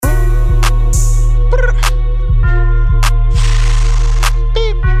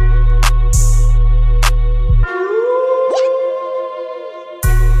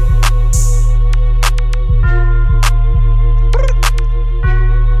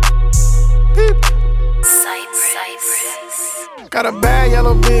Got a bad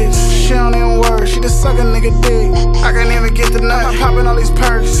yellow bitch, she don't even work, she just suck a nigga dick. I can't even get the nut, I'm popping all these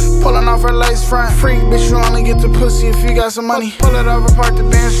perks, pulling off her lace front. Freak bitch, you only get the pussy if you got some money. Pull it over, park the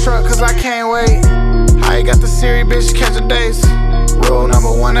Benz truck, cause I can't wait. I ain't got the Siri, bitch, catch a dates. Rule number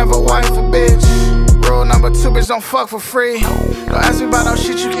 1, never wife a bitch. Rule number 2, bitch, don't fuck for free. Don't ask me about no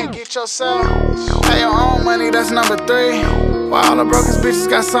shit you can't get yourself. Pay your own money, that's number 3. While all the brokest bitches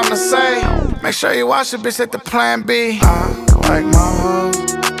got something to say, make sure you watch it, bitch, at the plan B. I like my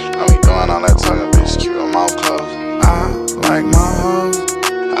hoes, I be doing all that talking, bitch, keep your mouth closed. I like my hoes,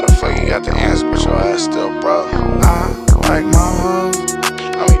 how the fuck you got the answer, but your ass still broke. I like my hoes,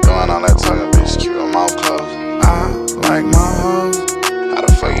 I be doing all that talking, bitch, keep your mouth closed. I like my hoes, how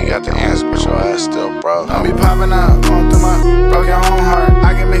the fuck you got the answer, but your ass still broke. Don't be popping up, going through my broke your own heart.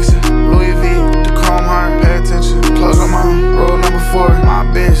 I can mix it, Louis V, the chrome heart. Pay attention, close them on. Rule number 4, my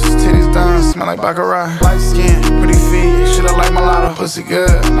bitch, titties done, smell like Baccarat. Light skin, pretty feet, shoulda like mulatto. Pussy good,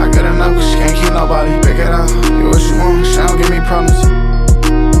 not good enough, cause she can't keep nobody. Pick it up, get what you want, she don't give me problems.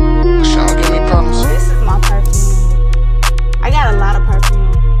 She don't give me problems. This is my perfume. I got a lot of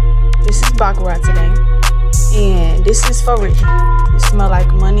perfume. This is Baccarat today. And this is for rich. It smell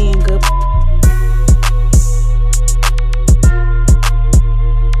like money.